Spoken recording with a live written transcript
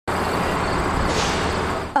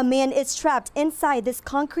A man is trapped inside this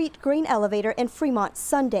concrete grain elevator in Fremont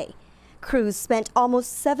Sunday. Crews spent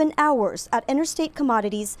almost 7 hours at Interstate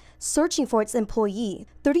Commodities searching for its employee,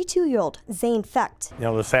 32-year-old Zane Fecht. You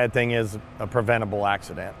know, the sad thing is a preventable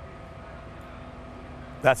accident.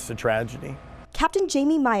 That's the tragedy. Captain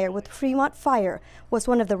Jamie Meyer with Fremont Fire was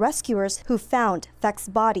one of the rescuers who found Fecht's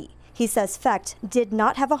body. He says Fecht did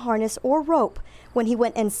not have a harness or rope when he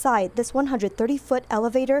went inside this 130-foot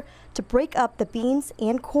elevator to break up the beans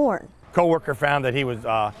and corn. Co-worker found that he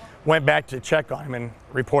went back to check on him and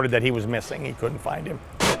reported that he was missing. He couldn't find him.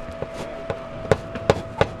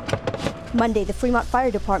 Monday, the Fremont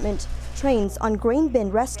Fire Department trains on grain bin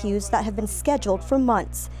rescues that have been scheduled for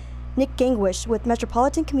months. Nick Gangwish with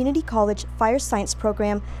Metropolitan Community College Fire Science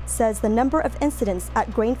Program says the number of incidents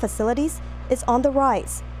at grain facilities is on the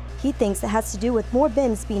rise. He thinks it has to do with more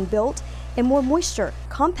bins being built and more moisture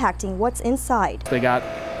compacting what's inside. They got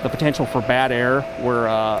the potential for bad air where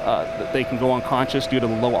they can go unconscious due to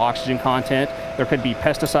the low oxygen content. There could be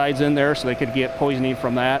pesticides in there, so they could get poisoning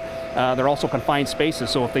from that. They're also confined spaces,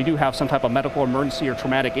 so if they do have some type of medical emergency or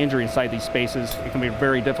traumatic injury inside these spaces, it can be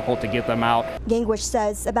very difficult to get them out. Gangwish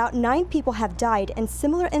says about 9 people have died in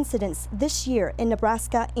similar incidents this year in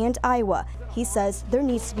Nebraska and Iowa. He says there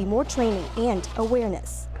needs to be more training and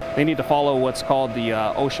awareness. They need to follow what's called the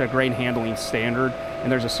OSHA grain handling standard,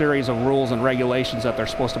 and there's a series of rules and regulations that they're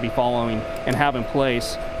supposed to be following and have in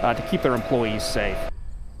place to keep their employees safe.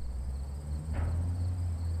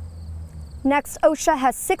 Next, OSHA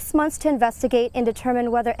has 6 months to investigate and determine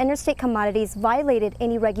whether Interstate Commodities violated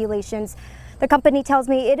any regulations. The company tells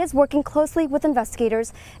me it is working closely with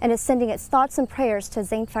investigators and is sending its thoughts and prayers to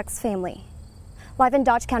Zane Fecht's family. Live in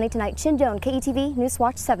Dodge County tonight, Chin Doan, KETV News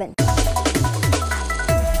Watch 7.